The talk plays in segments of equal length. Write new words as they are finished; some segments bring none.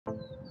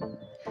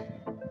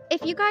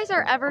If you guys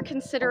are ever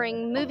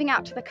considering moving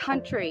out to the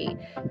country,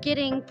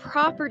 getting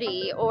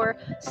property, or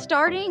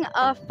starting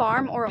a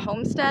farm or a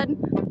homestead,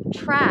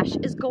 trash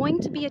is going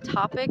to be a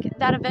topic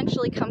that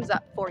eventually comes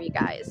up for you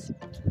guys.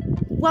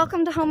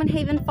 Welcome to Home and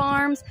Haven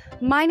Farms.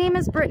 My name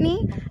is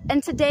Brittany,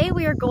 and today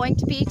we are going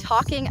to be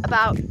talking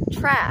about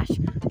trash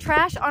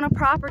on a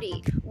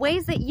property,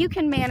 ways that you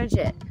can manage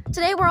it.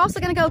 Today we're also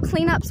going to go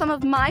clean up some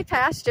of my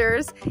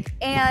pastures,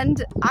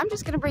 and I'm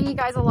just going to bring you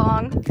guys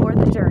along for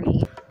the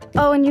journey.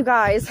 Oh, and you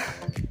guys,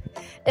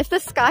 if the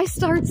sky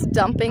starts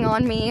dumping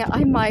on me,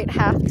 I might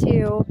have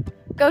to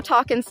go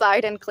talk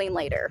inside and clean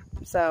later.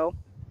 So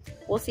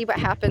we'll see what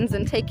happens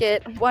and take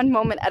it one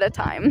moment at a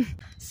time.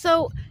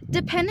 So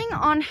depending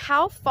on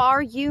how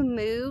far you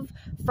move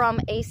from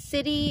a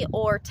city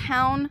or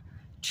town,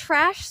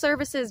 trash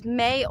services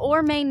may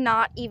or may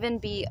not even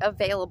be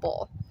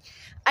available.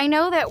 I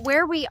know that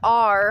where we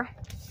are,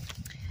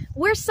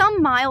 we're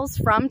some miles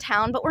from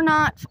town, but we're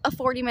not a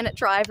 40-minute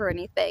drive or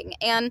anything.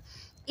 And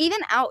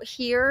even out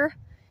here,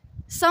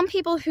 some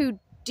people who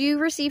do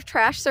receive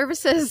trash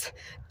services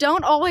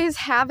don't always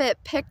have it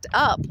picked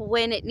up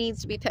when it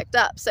needs to be picked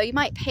up. So you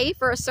might pay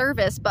for a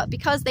service, but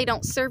because they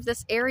don't serve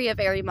this area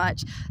very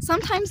much,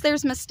 sometimes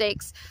there's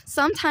mistakes.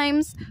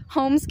 Sometimes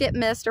homes get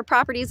missed or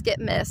properties get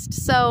missed.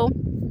 So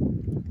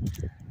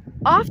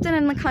often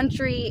in the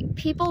country,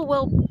 people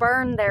will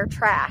burn their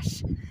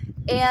trash.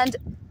 And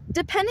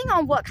depending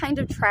on what kind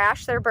of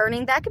trash they're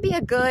burning, that could be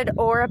a good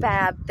or a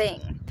bad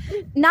thing.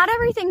 Not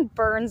everything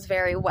burns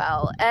very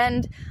well,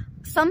 and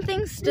some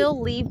things still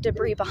leave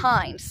debris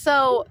behind.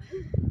 So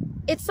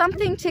it's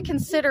something to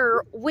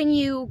consider when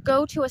you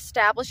go to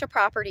establish a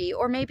property,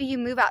 or maybe you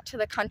move out to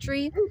the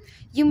country.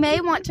 You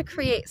may want to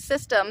create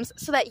systems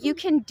so that you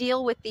can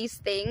deal with these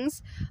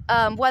things,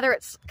 whether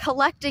it's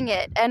collecting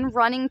it and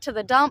running to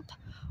the dump,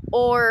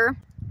 or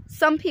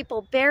some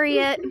people bury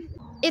it.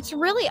 It's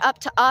really up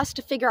to us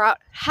to figure out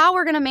how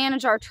we're going to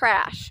manage our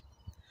trash.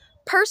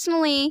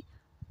 Personally,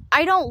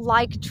 I don't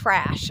like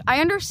trash.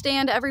 I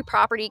understand every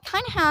property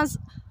kind of has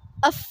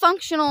a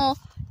functional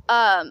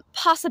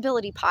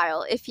possibility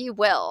pile, if you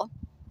will.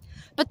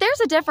 But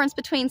there's a difference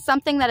between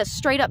something that is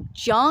straight up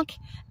junk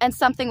and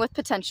something with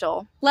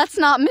potential. Let's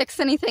not mix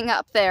anything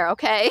up there,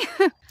 okay?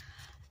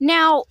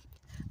 Now,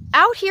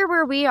 out here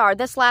where we are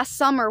this last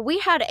summer, we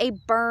had a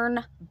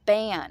burn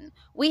ban.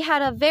 We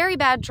had a very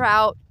bad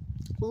drought,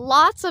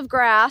 lots of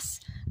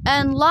grass,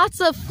 and lots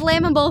of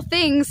flammable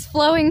things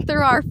flowing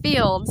through our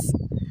fields.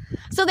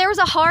 So there was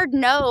a hard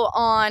no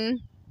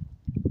on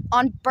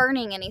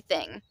burning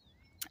anything.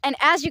 And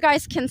as you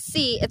guys can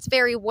see, it's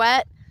very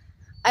wet.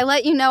 I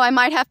let you know I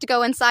might have to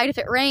go inside if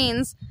it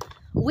rains.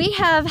 We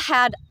have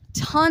had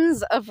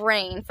tons of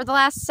rain for the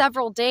last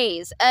several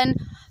days. And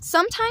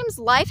sometimes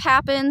life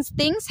happens,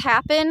 things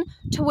happen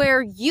to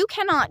where you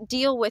cannot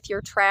deal with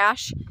your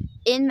trash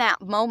in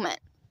that moment.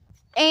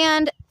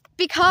 And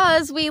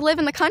because we live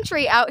in the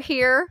country out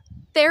here,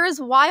 there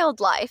is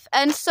wildlife.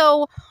 And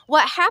so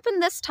what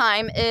happened this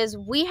time is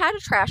we had a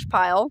trash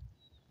pile,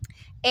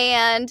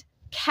 and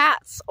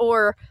cats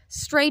or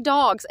stray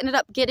dogs ended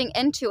up getting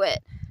into it.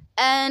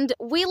 And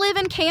we live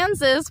in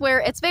Kansas where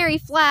it's very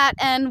flat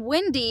and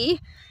windy,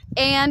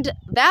 and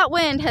that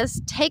wind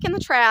has taken the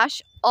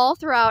trash all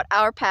throughout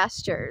our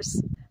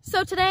pastures.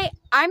 So today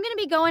I'm going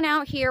to be going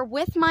out here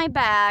with my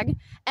bag,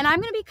 and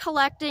I'm going to be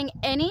collecting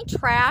any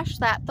trash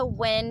that the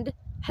wind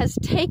has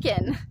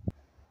taken.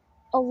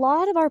 A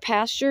lot of our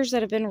pastures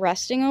that have been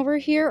resting over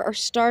here are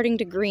starting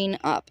to green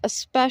up,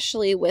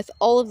 especially with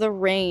all of the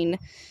rain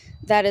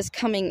that is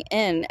coming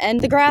in.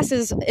 And the grass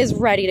is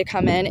ready to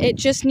come in. It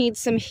just needs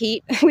some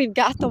heat. We've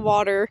got the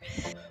water.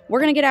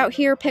 We're going to get out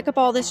here, pick up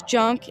all this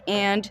junk,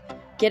 and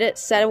get it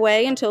set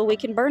away until we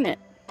can burn it.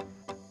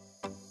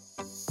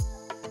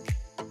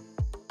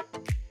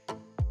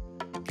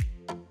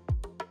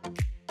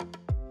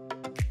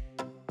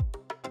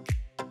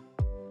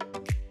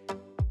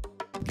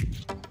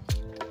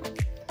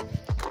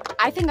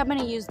 I think I'm going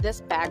to use this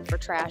bag for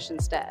trash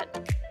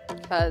instead,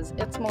 because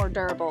it's more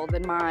durable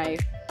than my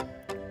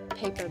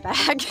paper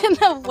bag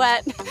in a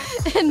wet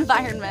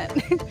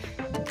environment.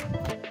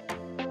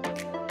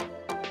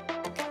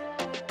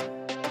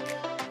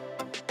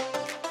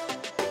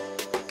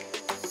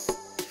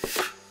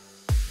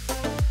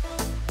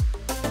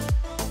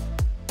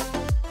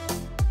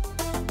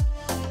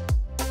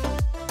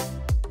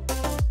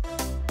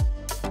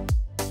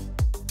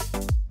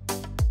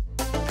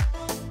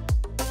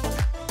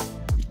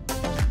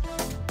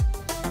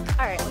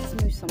 All right,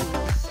 let's move somewhere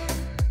else.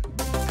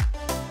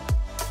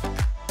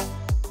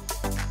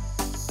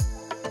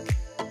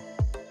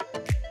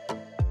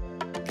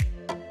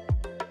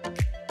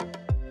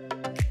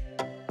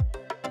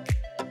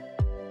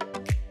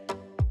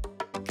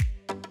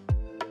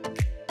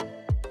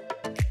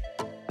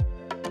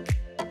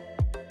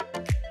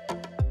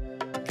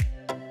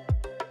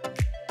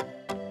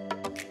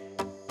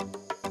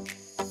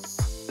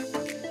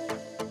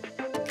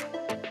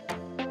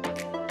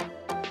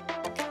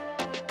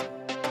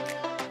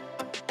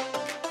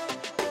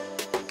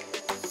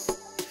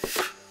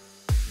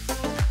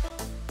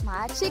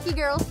 My chickie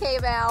girls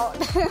came out.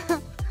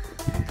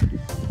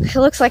 It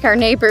looks like our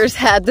neighbors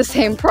had the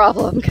same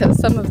problem because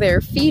some of their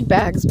feed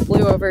bags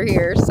blew over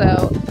here.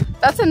 So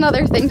that's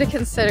another thing to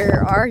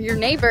consider, are your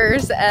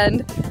neighbors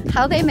and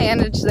how they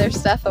manage their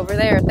stuff over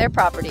there at their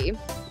property.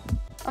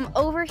 I'm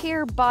over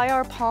here by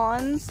our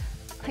ponds.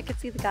 I can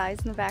see the guys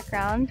in the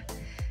background.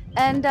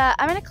 And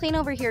I'm gonna clean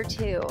over here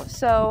too.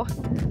 So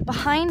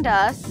behind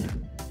us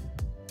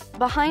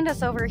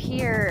over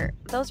here,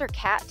 those are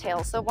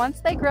cattails. So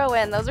once they grow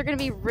in, those are gonna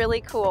be really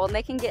cool and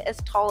they can get as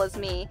tall as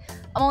me.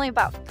 I'm only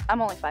 5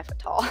 foot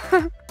tall.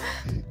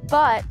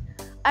 But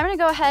I'm gonna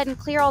go ahead and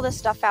clear all this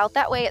stuff out.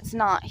 That way it's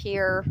not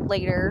here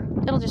later.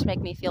 It'll just make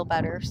me feel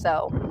better.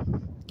 So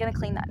I'm gonna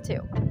clean that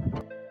too.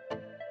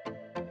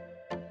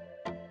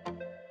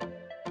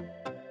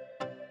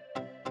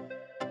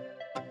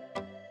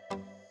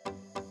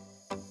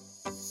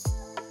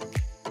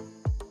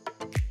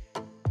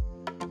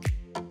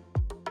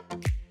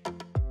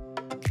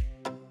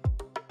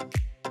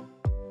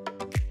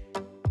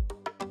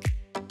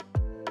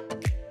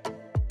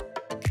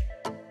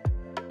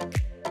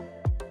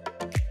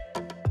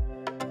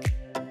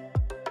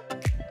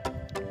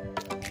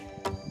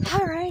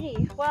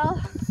 Alrighty,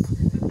 well,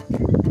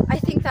 I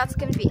think that's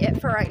gonna be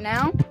it for right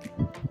now.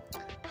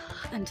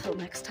 Until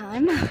next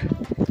time.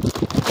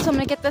 So I'm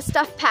gonna get this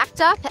stuff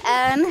packed up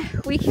and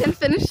we can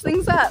finish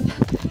things up.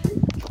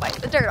 Wipe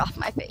the dirt off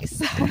my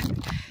face.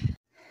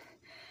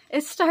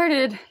 It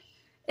started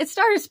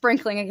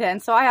sprinkling again,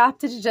 so I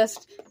opted to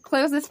just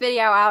close this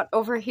video out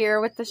over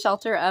here with the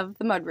shelter of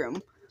the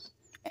mudroom.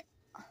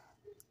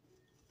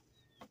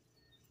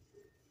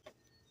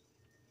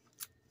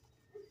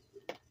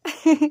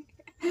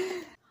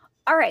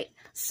 Alright,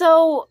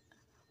 so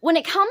when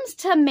it comes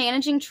to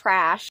managing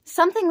trash,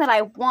 something that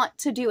I want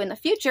to do in the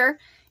future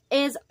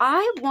is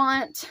I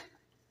want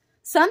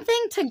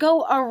something to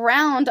go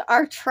around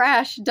our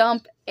trash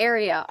dump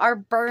area, our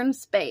burn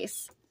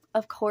space.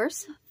 Of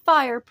course,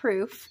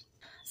 fireproof.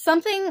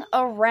 Something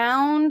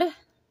around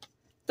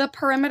the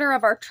perimeter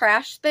of our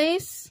trash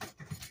space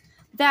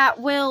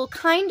that will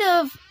kind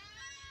of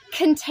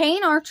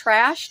contain our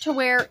trash to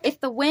where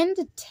if the wind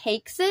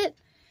takes it,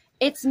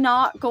 it's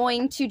not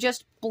going to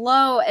just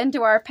blow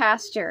into our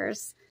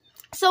pastures.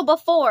 So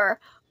before,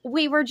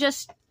 we were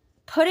just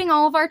putting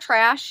all of our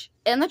trash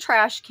in the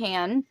trash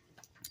can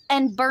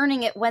and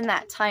burning it when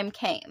that time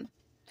came.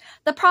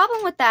 The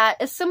problem with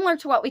that is similar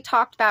to what we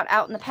talked about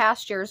out in the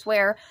pastures,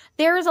 where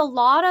there's a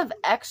lot of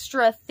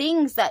extra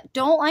things that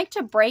don't like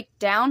to break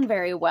down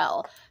very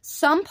well.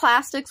 Some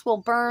plastics will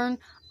burn,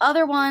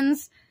 other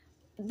ones,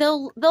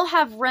 they'll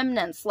have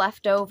remnants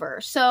left over.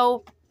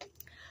 So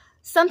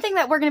something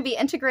that we're going to be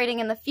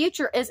integrating in the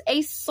future is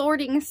a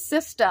sorting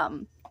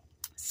system.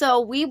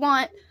 So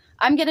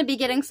I'm going to be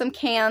getting some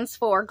cans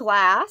for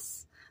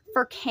glass,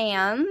 for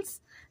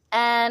cans,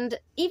 and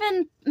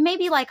even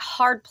maybe like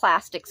hard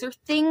plastics or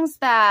things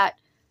that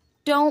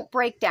don't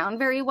break down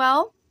very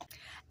well.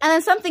 And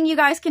then something you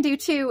guys can do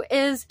too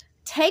is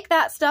take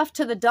that stuff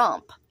to the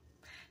dump.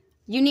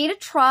 You need a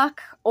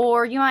truck,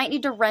 or you might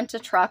need to rent a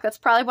truck. That's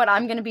probably what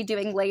I'm going to be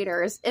doing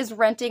later, is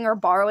renting or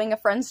borrowing a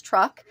friend's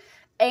truck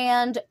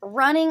and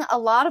running a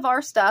lot of our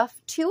stuff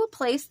to a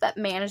place that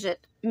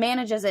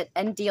manages it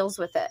and deals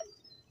with it.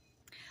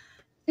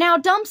 Now,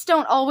 dumps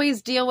don't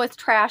always deal with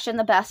trash in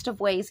the best of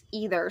ways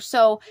either.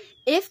 So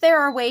if there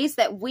are ways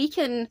that we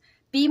can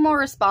be more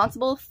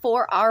responsible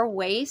for our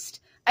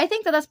waste, I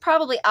think that that's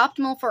probably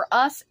optimal for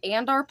us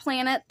and our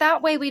planet.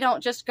 That way we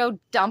don't just go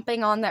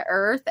dumping on the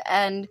earth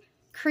and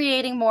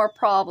creating more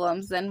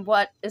problems than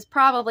what is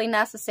probably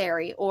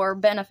necessary or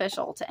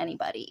beneficial to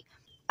anybody.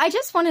 I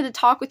just wanted to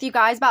talk with you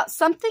guys about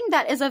something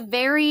that is a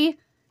very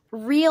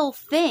real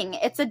thing.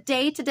 It's a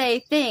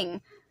day-to-day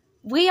thing.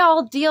 We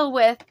all deal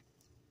with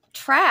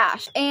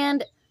trash,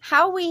 and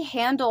how we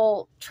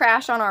handle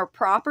trash on our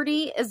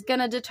property is going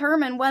to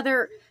determine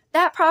whether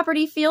that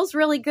property feels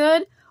really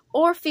good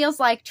or feels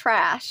like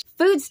trash.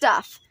 Food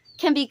stuff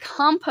can be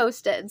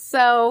composted,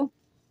 so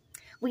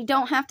we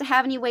don't have to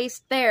have any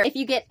waste there. If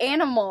you get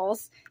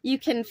animals, you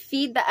can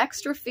feed the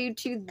extra food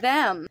to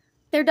them.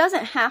 There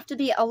doesn't have to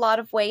be a lot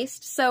of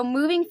waste, so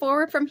moving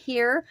forward from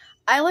here,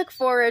 I look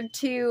forward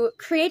to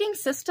creating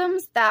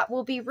systems that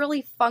will be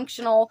really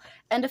functional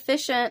and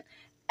efficient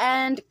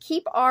and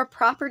keep our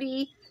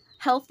property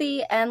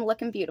healthy and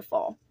looking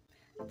beautiful.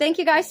 Thank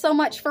you guys so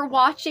much for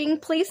watching.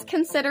 Please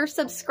consider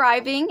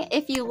subscribing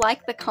if you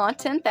like the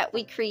content that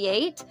we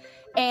create.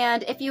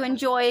 And if you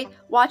enjoy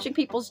watching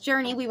people's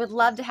journey, we would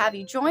love to have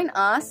you join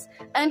us.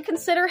 And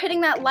consider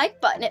hitting that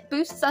like button. It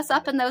boosts us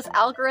up in those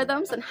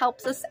algorithms and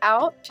helps us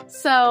out.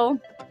 So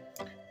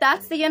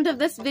that's the end of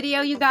this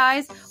video, you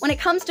guys. When it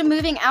comes to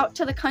moving out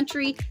to the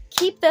country,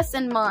 keep this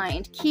in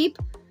mind. Keep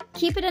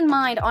it in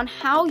mind on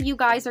how you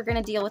guys are going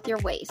to deal with your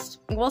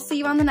waste. We'll see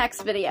you on the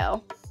next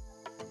video.